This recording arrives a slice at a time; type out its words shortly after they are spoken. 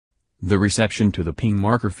The reception to the ping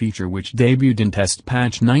marker feature, which debuted in test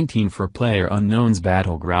patch 19 for PlayerUnknown's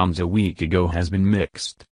Battlegrounds a week ago, has been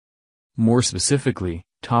mixed. More specifically,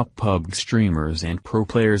 top PUBG streamers and pro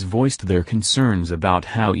players voiced their concerns about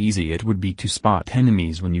how easy it would be to spot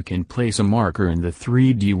enemies when you can place a marker in the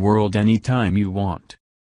 3D world anytime you want.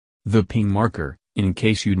 The ping marker, in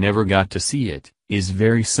case you never got to see it, is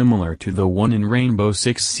very similar to the one in Rainbow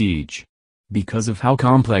Six Siege. Because of how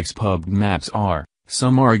complex PUBG maps are,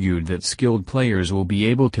 some argued that skilled players will be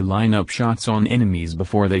able to line up shots on enemies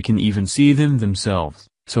before they can even see them themselves,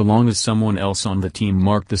 so long as someone else on the team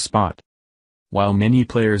marked the spot. While many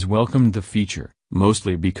players welcomed the feature,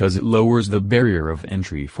 mostly because it lowers the barrier of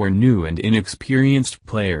entry for new and inexperienced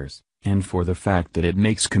players, and for the fact that it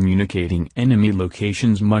makes communicating enemy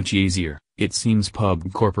locations much easier, it seems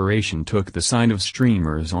PUBG Corporation took the side of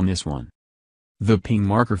streamers on this one. The ping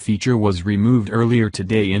marker feature was removed earlier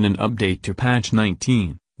today in an update to patch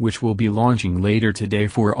 19, which will be launching later today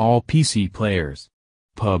for all PC players.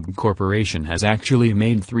 PUBG Corporation has actually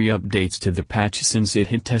made 3 updates to the patch since it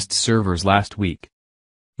hit test servers last week.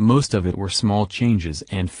 Most of it were small changes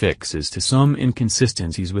and fixes to some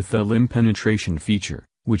inconsistencies with the limb penetration feature,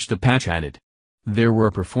 which the patch added. There were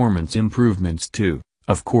performance improvements too,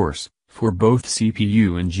 of course, for both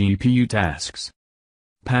CPU and GPU tasks.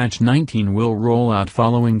 Patch 19 will roll out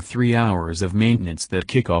following 3 hours of maintenance that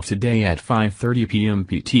kick off today at 5:30 p.m.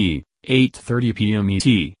 PT, 8:30 p.m.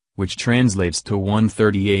 ET, which translates to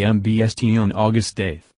 1:30 a.m. BST on August 8th.